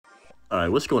Alright,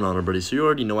 what's going on, everybody? So you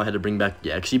already know I had to bring back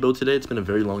the EXE-BOW today. It's been a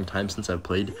very long time since I've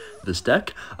played this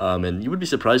deck, and you would be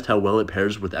surprised how well it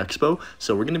pairs with EXE-BOW.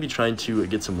 So we're going to be trying to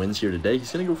get some wins here today.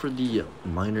 He's going to go for the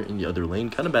miner in the other lane.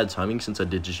 Kind of bad timing since I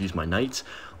did just use my knights.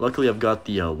 Luckily, I've got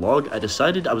the log.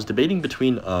 I was debating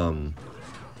between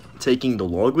taking the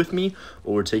log with me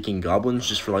or taking goblins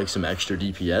just for like some extra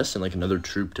DPS and like another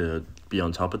troop to be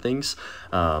on top of things,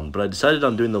 but I decided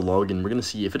on doing the log, and we're gonna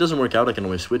see if it doesn't work out. I can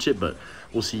always switch it, but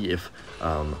we'll see if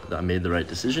I made the right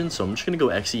decision. So I'm just gonna go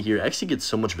EXE here. EXE gets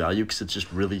so much value because it's just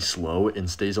really slow and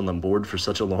stays on the board for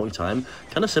such a long time,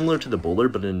 kind of similar to the bowler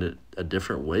but in a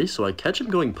different way. So I catch him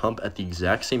going pump at the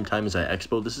exact same time as I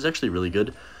EXE-BOW. This is actually really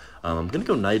good. I'm gonna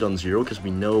go knight on 0 because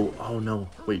we know, oh no,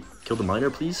 wait, kill the miner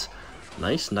please.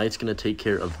 Nice, knight's gonna take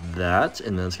care of that,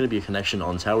 and then it's gonna be a connection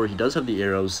on tower. He does have the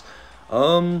arrows.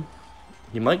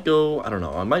 He might go, I don't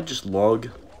know, I might just log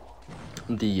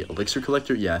the elixir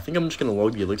collector. Yeah, I think I'm just going to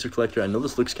log the elixir collector. I know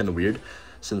this looks kind of weird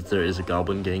since there is a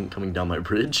goblin gang coming down my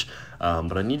bridge,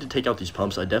 but I need to take out these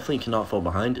pumps. I definitely cannot fall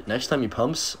behind. Next time he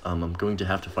pumps, I'm going to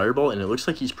have to fireball, and it looks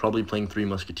like he's probably playing 3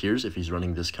 musketeers if he's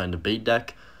running this kind of bait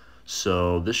deck.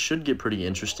 So this should get pretty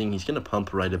interesting. He's going to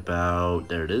pump right about,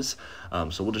 there it is.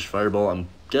 So we'll just fireball. I'm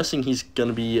guessing he's going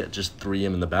to be just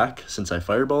 3M in the back since I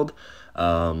fireballed.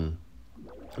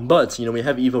 But, you know, we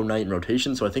have Evo Knight in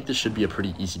rotation, so I think this should be a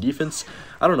pretty easy defense.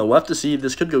 I don't know, we'll have to see.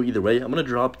 This could go either way. I'm going to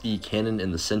drop the cannon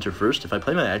in the center first. If I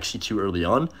play my EXE too early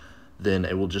on, then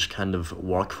it will just kind of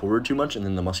walk forward too much, and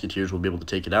then the musketeers will be able to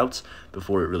take it out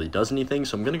before it really does anything.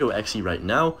 So I'm going to go EXE right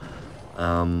now.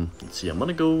 Let's see, I'm going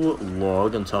to go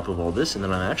log on top of all this, and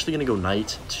then I'm actually going to go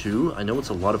knight too. I know it's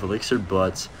a lot of elixir,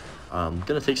 but I'm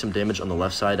going to take some damage on the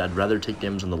left side. I'd rather take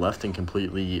damage on the left than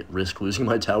completely risk losing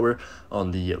my tower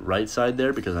on the right side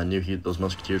there, because I knew those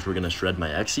musketeers were going to shred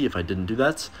my EXE if I didn't do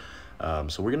that.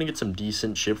 So we're going to get some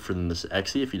decent chip from this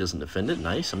EXE if he doesn't defend it.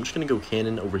 Nice. I'm just going to go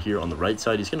cannon over here on the right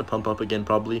side. He's going to pump up again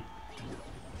probably.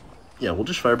 Yeah, we'll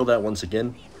just fireball that once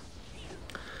again.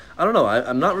 I don't know.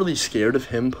 I'm not really scared of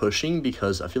him pushing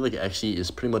because I feel like EXE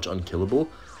is pretty much unkillable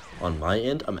on my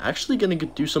end. I'm actually going to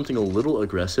do something a little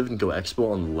aggressive and go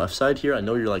EXE-BOW on the left side here. I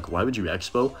know you're like, why would you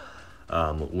EXE-BOW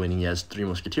when he has 3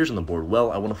 musketeers on the board?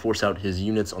 Well, I want to force out his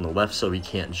units on the left so he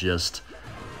can't just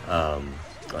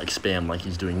like spam like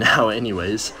he's doing now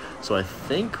anyways. So I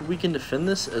think we can defend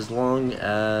this as long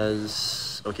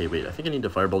as... Okay, wait, I think I need to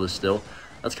fireball this still.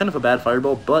 That's kind of a bad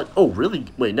fireball, but... Oh, really?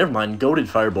 Wait, never mind. Goated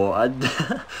fireball. I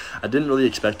didn't really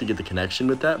expect to get the connection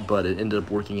with that, but it ended up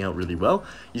working out really well.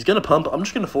 He's going to pump. I'm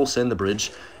just going to full send the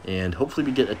bridge, and hopefully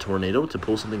we get a tornado to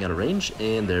pull something out of range.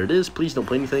 And there it is. Please don't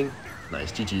play anything.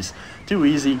 Nice, GG's. Too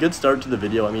easy. Good start to the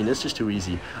video. I mean, it's just too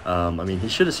easy. I mean, he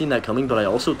should have seen that coming, but I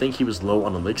also think he was low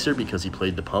on elixir because he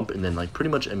played the pump and then, like, pretty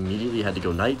much immediately had to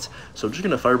go knights. So I'm just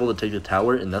going to fireball to take the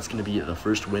tower, and that's going to be the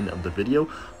first win of the video.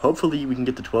 Hopefully, we can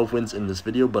get the 12 wins in this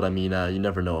video, but I mean, you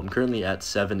never know. I'm currently at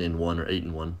 7-1 or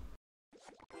 8-1.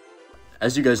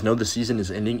 As you guys know, the season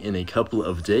is ending in a couple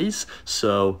of days,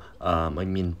 so, I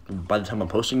mean, by the time I'm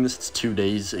posting this, it's 2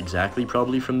 days exactly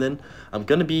probably from then. I'm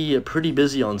going to be pretty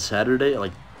busy on Saturday,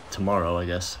 like tomorrow, I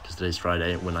guess, because today's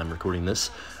Friday when I'm recording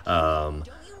this. I'm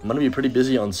going to be pretty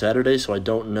busy on Saturday, so I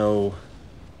don't know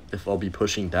if I'll be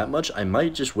pushing that much. I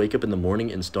might just wake up in the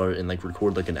morning and start and like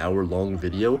record like an hour-long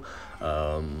video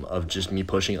of just me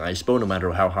pushing EXE-BOW, no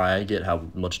matter how high I get, how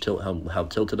much how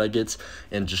tilted I get,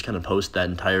 and just kind of post that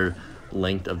entire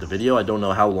length of the video. I don't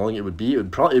know how long it would be. It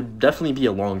would definitely be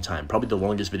a long time, probably the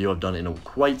longest video I've done in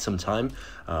quite some time.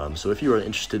 So if you are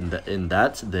interested in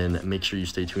that, then make sure you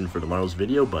stay tuned for tomorrow's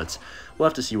video, but we'll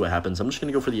have to see what happens. I'm just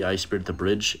gonna go for the Ice Spirit at the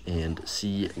bridge and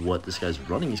see what this guy's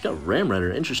running. He's got Ram Rider.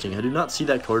 Interesting. I do not see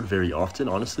that card very often,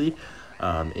 honestly,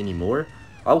 anymore.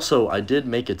 Also, I did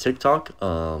make a TikTok,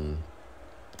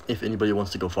 if anybody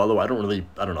wants to go follow. I don't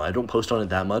know, I don't post on it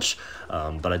that much,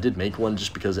 but I did make one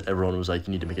just because everyone was like,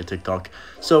 you need to make a TikTok,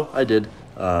 so I did.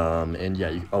 And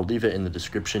yeah, I'll leave it in the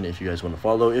description if you guys want to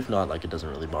follow. If not, like, it doesn't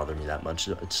really bother me that much.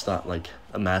 It's not like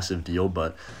a massive deal,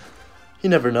 but you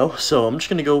never know. So I'm just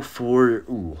gonna go for,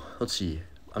 let's see,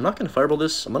 I'm not going to fireball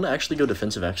this. I'm going to actually go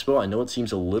defensive EXE-BOW. I know it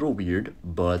seems a little weird,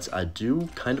 but I do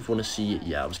kind of want to see,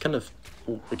 yeah, I was kind of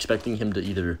expecting him to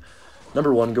either,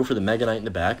 number one, go for the Mega Knight in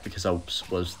the back, because I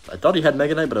thought he had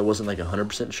Mega Knight, but I wasn't like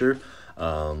 100% sure.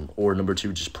 or number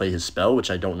 2, just play his spell, which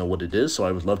I don't know what it is, so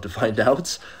I would love to find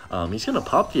out. He's going to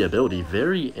pop the ability.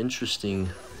 Very interesting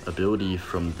ability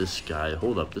from this guy.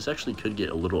 Hold up, this actually could get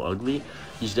a little ugly.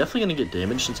 He's definitely going to get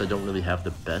damage since I don't really have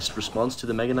the best response to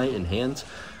the Mega Knight in hand.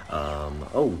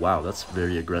 Oh wow, that's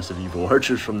very aggressive evil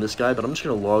archers from this guy, but I'm just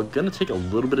going to log. Going to take a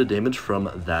little bit of damage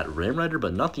from that Ram Rider,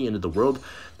 but not the end of the world.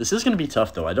 This is going to be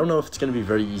tough though. I don't know if it's going to be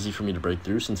very easy for me to break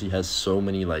through since he has so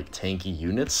many like tanky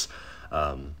units.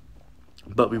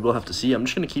 But we will have to see. I'm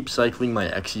just going to keep cycling my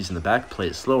EXEs in the back, play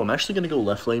it slow. I'm actually going to go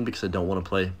left lane because I don't want to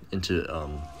play into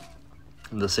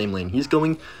the same lane he's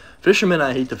going. Fisherman,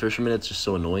 I hate the Fisherman. It's just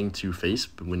so annoying to face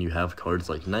when you have cards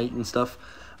like Knight and stuff.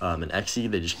 And EXE,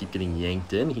 they just keep getting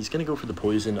yanked in. He's going to go for the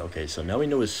poison. Okay, so now we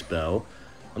know his spell.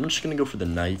 I'm just going to go for the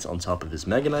Knight on top of his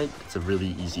Mega Knight. It's a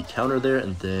really easy counter there.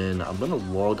 And then I'm going to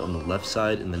log on the left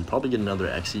side and then probably get another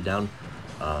EXE down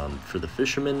for the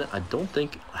Fisherman. I don't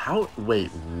think... How... Wait,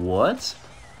 what?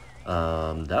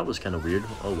 That was kind of weird.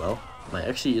 Oh, well. My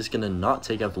EXE is going to not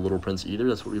take out the Little Prince either.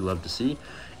 That's what we love to see.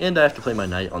 And I have to play my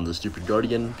Knight on the stupid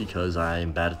Guardian because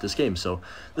I'm bad at this game. So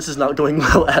this is not going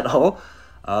well at all.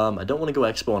 I don't want to go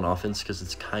EXE-BOW on offense because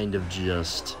it's kind of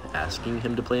just asking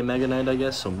him to play a Mega Knight, I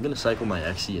guess. So I'm going to cycle my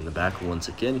EXE in the back once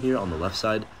again here on the left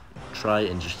side. Try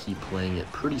and just keep playing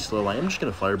it pretty slow. I am just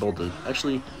going to Fireball the...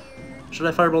 Actually, should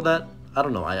I Fireball that? I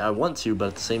don't know. I want to, but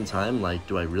at the same time, like,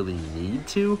 do I really need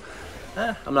to?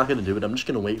 I'm not going to do it. I'm just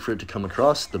going to wait for it to come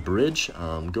across the bridge.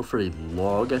 Go for a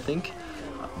log, I think.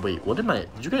 Wait, what did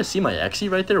you guys see my EXE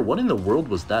right there? What in the world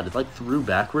was that? It like threw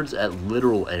backwards at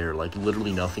literal air, like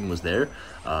literally nothing was there.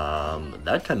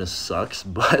 That kind of sucks,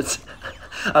 but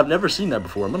I've never seen that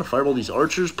before. I'm gonna fireball these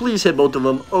archers. Please hit both of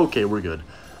them. Okay, we're good.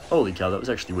 Holy cow, that was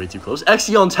actually way too close.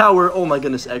 EXE on tower. Oh my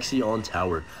goodness, EXE on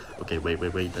tower. Okay, wait.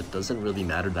 That doesn't really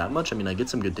matter that much. I mean, I get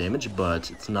some good damage, but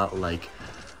it's not like...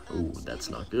 Oh, that's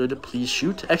not good. Please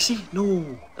shoot. EXE? No,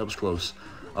 that was close.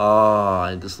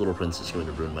 And this Little Prince is going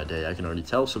to ruin my day, I can already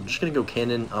tell. So I'm just going to go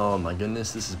cannon. Oh my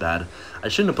goodness, this is bad. I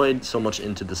shouldn't have played so much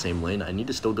into the same lane. I need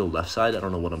to still go left side. I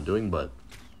don't know what I'm doing, but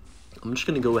I'm just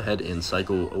going to go ahead and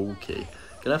cycle. Okay,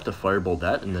 gonna have to fireball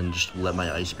that and then just let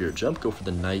my Ice Spirit jump. Go for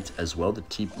the Knight as well to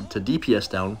DPS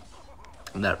down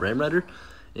on that Ram Rider.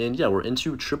 And yeah, we're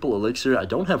into triple elixir. I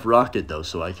don't have Rocket though,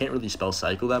 so I can't really spell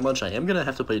cycle that much. I am going to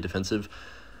have to play defensive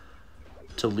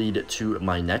to lead to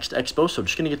my next EXE-BOW. So I'm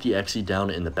just going to get the EXE down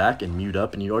in the back and mute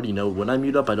up. And you already know when I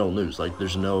mute up, I don't lose. Like,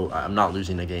 I'm not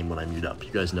losing a game when I mute up.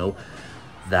 You guys know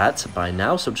that by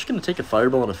now. So I'm just going to take a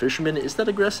fireball on a Fisherman. Is that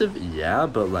aggressive? Yeah,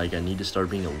 but like I need to start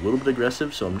being a little bit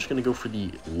aggressive. So I'm just going to go for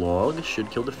the log. Should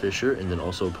kill the Fisher and then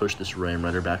also push this Ram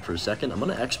Rider back for a second. I'm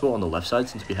going to EXE-BOW on the left side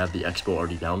since we have the EXE-BOW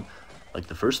already down like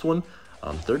the first one.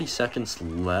 30 seconds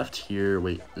left here.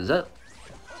 Wait, is that...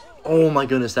 Oh my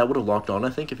goodness, that would have locked on,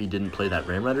 I think, if he didn't play that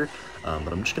Ram Rider.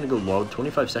 But I'm just going to go log.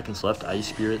 25 seconds left. Ice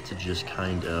Spirit to just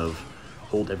kind of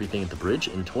hold everything at the bridge.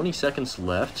 And 20 seconds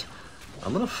left.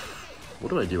 I'm going to... What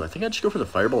do I do? I think I just go for the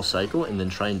Fireball cycle and then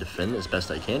try and defend as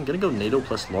best I can. Going to go NATO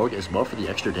plus log as well for the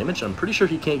extra damage. I'm pretty sure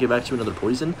he can't get back to another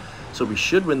poison. So we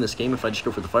should win this game if I just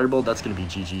go for the Fireball. That's going to be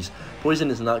GG's.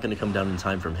 Poison is not going to come down in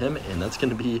time from him. And that's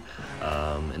going to be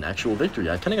an actual victory.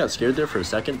 I kind of got scared there for a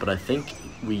second, but I think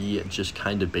we just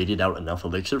kind of baited out enough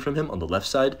elixir from him on the left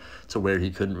side to where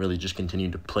he couldn't really just continue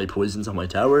to play poisons on my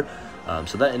tower.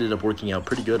 So that ended up working out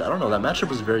pretty good. I don't know, that matchup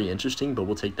was very interesting, but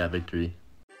we'll take that victory.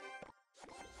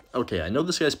 Okay, I know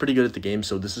this guy's pretty good at the game,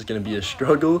 so this is going to be a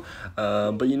struggle.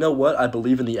 But you know what? I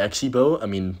believe in the EXE-BOW. I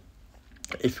mean,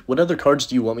 what other cards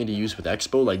do you want me to use with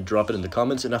EXE-BOW? Like, drop it in the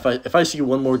comments. And if I see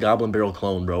one more Goblin Barrel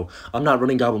Clone, bro, I'm not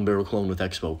running Goblin Barrel Clone with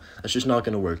EXE-BOW. That's just not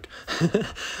going to work.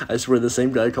 I swear, the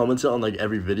same guy comments it on, like,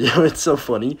 every video. It's so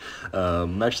funny.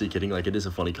 I'm actually kidding. Like, it is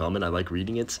a funny comment. I like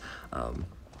reading it.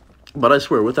 But I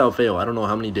swear, without fail, I don't know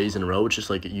how many days in a row, it's just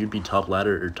like you'd be top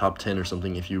ladder or top 10 or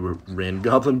something if you ran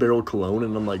Goblin Barrel Cologne,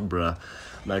 and I'm like, bruh,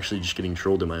 I'm actually just getting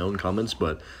trolled in my own comments.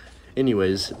 But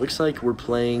anyways, looks like we're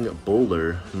playing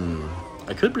Bowler.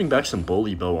 I could bring back some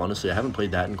Bully Bow, honestly. I haven't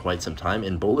played that in quite some time,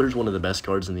 and Bowler's one of the best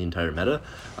cards in the entire meta.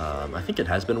 I think it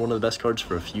has been one of the best cards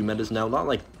for a few metas now. Not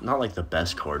like the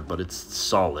best card, but it's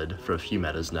solid for a few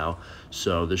metas now.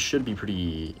 So this should be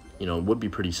pretty... would be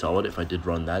pretty solid if I did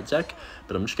run that deck.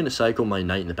 But I'm just going to cycle my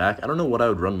Knight in the back. I don't know what I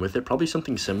would run with it. Probably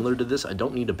something similar to this. I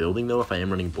don't need a building, though, if I am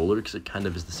running Bowler, because it kind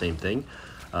of is the same thing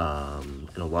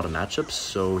in a lot of matchups.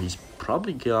 So he's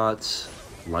probably got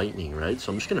Lightning, right?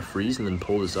 So I'm just going to freeze and then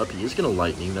pull this up. He is going to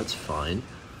Lightning. That's fine.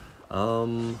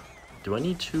 Do I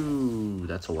need to...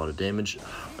 That's a lot of damage.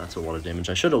 That's a lot of damage.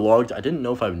 I should have logged. I didn't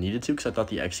know if I needed to because I thought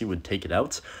the EXE would take it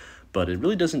out. But it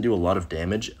really doesn't do a lot of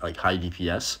damage, like high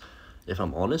DPS. if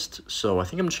I'm honest. So I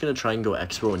think I'm just going to try and go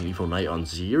EXE-BOW and Evo Knight on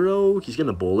 0. He's going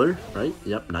to bowler, right?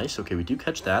 Yep, nice. Okay, we do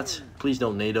catch that. Please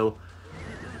don't NATO.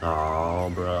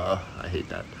 Oh, bruh. I hate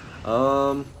that.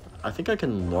 I think I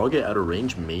can log it out of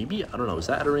range, maybe? I don't know. Is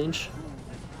that out of range?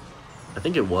 I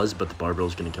think it was, but the barbell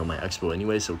is going to kill my EXE-BOW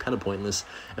anyway, so kind of pointless.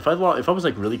 If I was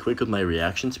like really quick with my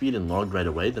reaction speed and logged right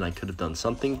away, then I could have done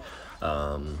something.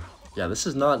 Yeah, this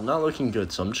is not looking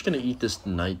good, so I'm just going to eat this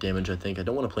Knight damage, I think. I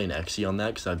don't want to play an EXE on that,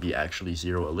 because that'd be actually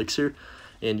 0 elixir.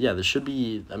 And yeah, this should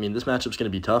be, I mean, this matchup's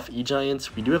going to be tough.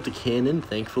 E-Giants, we do have the cannon,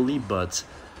 thankfully, but,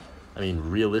 I mean,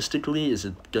 realistically, is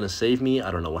it going to save me?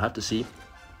 I don't know, we'll have to see.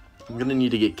 I'm going to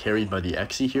need to get carried by the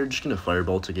EXE here, just going to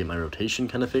fireball to get my rotation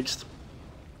kind of fixed.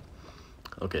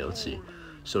 Okay, let's see.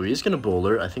 So he is going to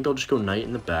bowler. I think I'll just go Knight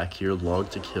in the back here,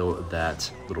 log to kill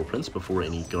that little prince before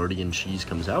any guardian cheese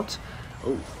comes out.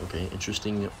 Oh, okay,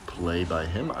 interesting play by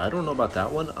him. I don't know about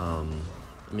that one. I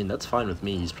mean, that's fine with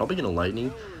me. He's probably going to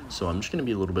lightning, so I'm just going to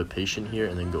be a little bit patient here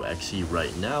and then go EXE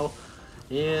right now.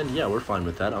 And yeah, we're fine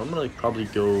with that. I'm going to probably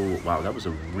go... Wow, that was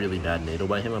a really bad NATO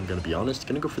by him, I'm going to be honest.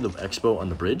 Going to go for the EXE-BOW on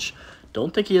the bridge.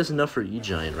 Don't think he has enough for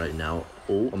E-Giant right now.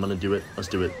 Oh, I'm going to do it. Let's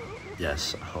do it.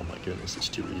 Yes. Oh my goodness, it's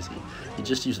too easy. He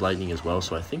just used lightning as well,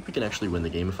 so I think we can actually win the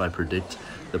game if I predict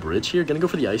the bridge here. Gonna go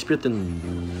for the Ice Spirit,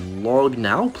 then log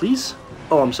now, please?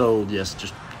 Oh, I'm so... Yes,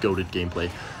 just goated gameplay.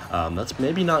 That's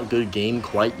maybe not good game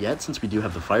quite yet, since we do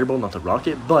have the fireball, not the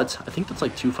rocket, but I think that's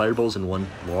like 2 fireballs in 1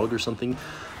 log or something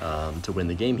to win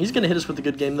the game. He's going to hit us with a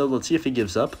good game, though. Let's see if he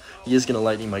gives up. He is going to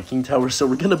lightning my King Tower, so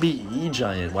we're going to beat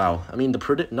E-Giant. Wow. I mean,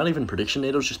 not even prediction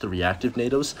NATOs, just the reactive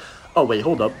NATOs. Oh, wait,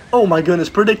 hold up. Oh, my goodness,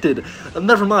 predicted.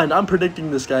 Never mind, I'm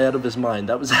predicting this guy out of his mind.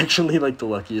 That was actually, like, the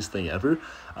luckiest thing ever.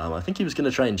 I think he was going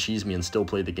to try and cheese me and still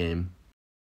play the game.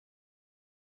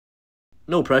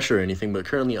 No pressure or anything, but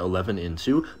currently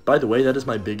 11-2. By the way, that is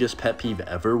my biggest pet peeve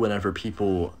ever whenever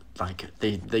people, like,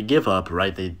 they give up,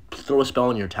 right? They throw a spell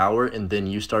on your tower, and then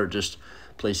you start just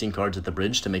placing cards at the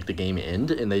bridge to make the game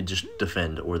end, and they just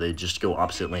defend, or they just go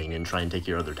opposite lane and try and take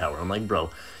your other tower. I'm like,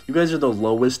 bro, you guys are the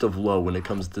lowest of low when it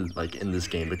comes to, like, in this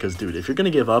game, because, dude, if you're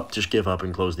gonna give up, just give up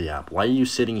and close the app. Why are you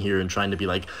sitting here and trying to be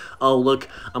like, oh, look,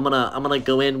 I'm gonna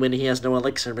go in when he has no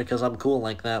elixir because I'm cool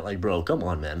like that? Like, bro, come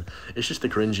on, man. It's just the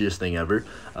cringiest thing ever.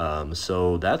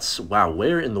 So that's, wow,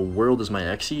 where in the world is my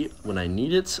EXE when I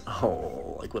need it?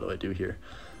 Oh, like, what do I do here?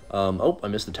 Oh, I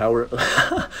missed the tower.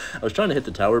 I was trying to hit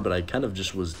the tower, but I kind of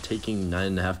just was taking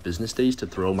 9.5 business days to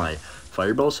throw my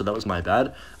fireball, so that was my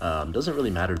bad. Doesn't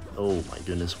really matter. Oh my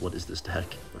goodness, what is this deck?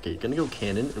 Okay, gonna go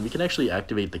cannon, and we can actually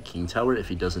activate the King Tower if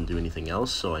he doesn't do anything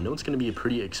else, so I know it's gonna be a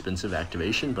pretty expensive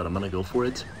activation, but I'm gonna go for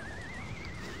it.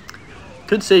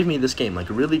 Could save me this game, like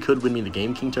really could win me the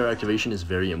game. King Tower activation is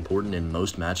very important in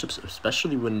most matchups,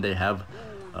 especially when they have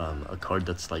a card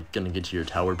that's like gonna get to your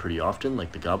tower pretty often,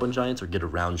 like the Goblin Giants, or get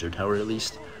around your tower at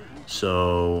least.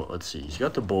 So let's see, he's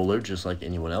got the bowler just like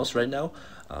anyone else right now.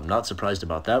 I'm not surprised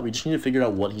about that. We just need to figure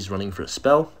out what he's running for a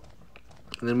spell,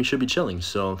 and then we should be chilling.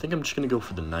 So I think I'm just gonna go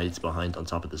for the Knights behind on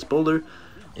top of this bowler,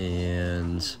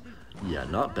 and yeah,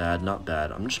 not bad, not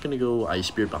bad. I'm just gonna go Ice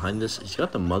Spirit behind this. He's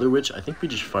got the Mother Witch. I think we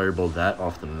just fireball that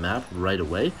off the map right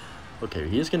away. Okay,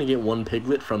 he is gonna get 1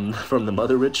 piglet from the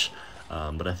Mother Witch.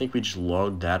 But I think we just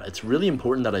logged that. It's really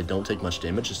important that I don't take much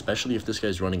damage, especially if this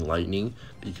guy's running lightning,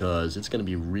 because it's going to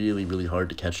be really, really hard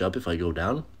to catch up if I go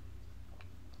down.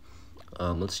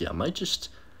 Let's see, I might just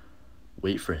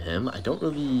wait for him. I don't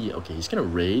really... Okay, he's going to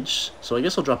rage, so I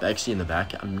guess I'll drop EXE in the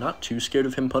back. I'm not too scared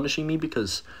of him punishing me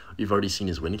because we've already seen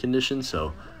his win condition,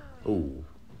 so... Oh,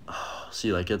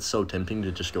 see, like, it's so tempting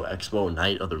to just go EXE-BOW,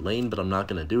 Knight, other lane, but I'm not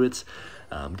going to do it.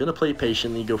 I'm going to play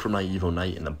patiently, go for my Evo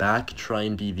Knight in the back, try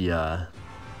and be the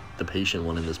patient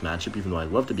one in this matchup, even though I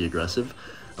love to be aggressive.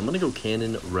 I'm going to go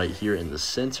cannon right here in the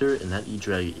center, and that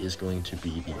E-Drag is going to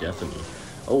be the death of me.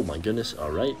 Oh my goodness,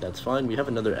 alright, that's fine. We have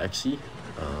another EXE.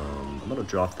 I'm going to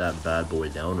drop that bad boy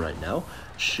down right now.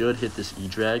 Should hit this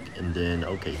E-Drag, and then,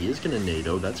 okay, he is going to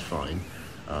NATO, that's fine.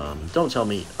 Don't tell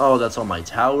me, oh, that's on my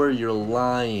tower, you're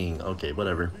lying. Okay,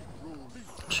 whatever.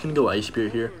 I'm just going to go Ice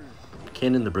Spirit here.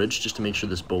 Cannon the bridge just to make sure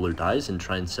this bowler dies and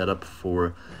try and set up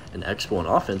for an EXE-BOW on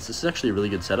offense. This is actually a really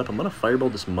good setup. I'm going to fireball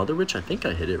this Mother Witch. I think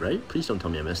I hit it, right? Please don't tell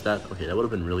me I missed that. Okay, that would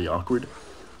have been really awkward.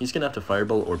 He's going to have to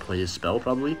fireball or play his spell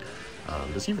probably.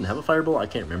 Does he even have a fireball? I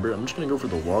can't remember. I'm just going to go for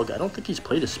the log. I don't think he's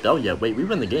played a spell yet. Wait, we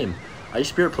win the game. Ice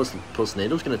Spirit plus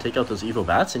NATO is going to take out those Evo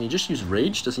Bats, and he just used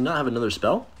Rage. Does he not have another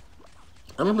spell?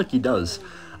 I don't think he does.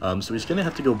 So he's going to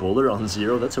have to go bowler on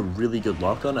 0. That's a really good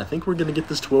lock-on. I think we're going to get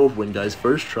this 12 win, guys.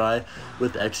 First try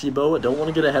with EXE-BOW. I don't want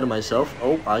to get ahead of myself.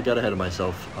 Oh, I got ahead of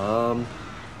myself.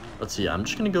 Let's see, I'm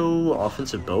just going to go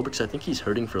offensive bow because I think he's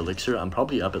hurting for elixir. I'm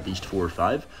probably up at least 4 or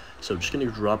 5. So I'm just going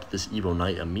to drop this Evo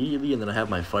Knight immediately, and then I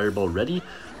have my Fireball ready.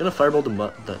 I'm going to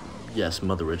Fireball yes,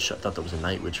 Mother Witch. I thought that was a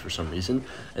Night Witch for some reason.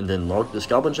 And then log this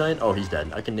Goblin Giant. Oh, he's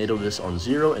dead. I can NATO this on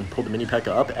 0 and pull the Mini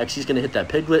P.E.K.K.A up. EXE-'s going to hit that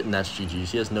Piglet, and that's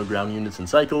GG's. He has no ground units in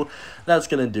cycle. That's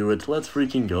going to do it. Let's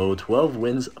freaking go. 12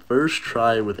 wins, first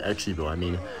try with EXE-BOW. I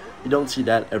mean, you don't see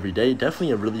that every day.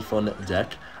 Definitely a really fun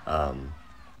deck.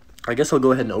 I guess I'll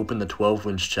go ahead and open the 12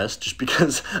 wins chest just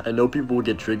because I know people will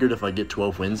get triggered if I get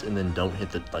 12 wins and then don't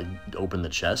hit the open the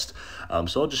chest.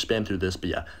 So I'll just spam through this, but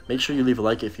yeah, make sure you leave a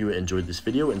like if you enjoyed this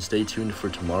video and stay tuned for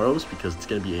tomorrow's because it's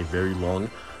going to be a very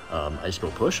long EXE-BOW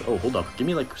push. Oh, hold up. Give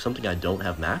me like something I don't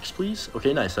have max, please.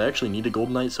 Okay, nice. I actually need a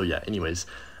Golden Knight, so yeah, anyways,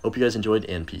 hope you guys enjoyed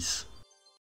and peace.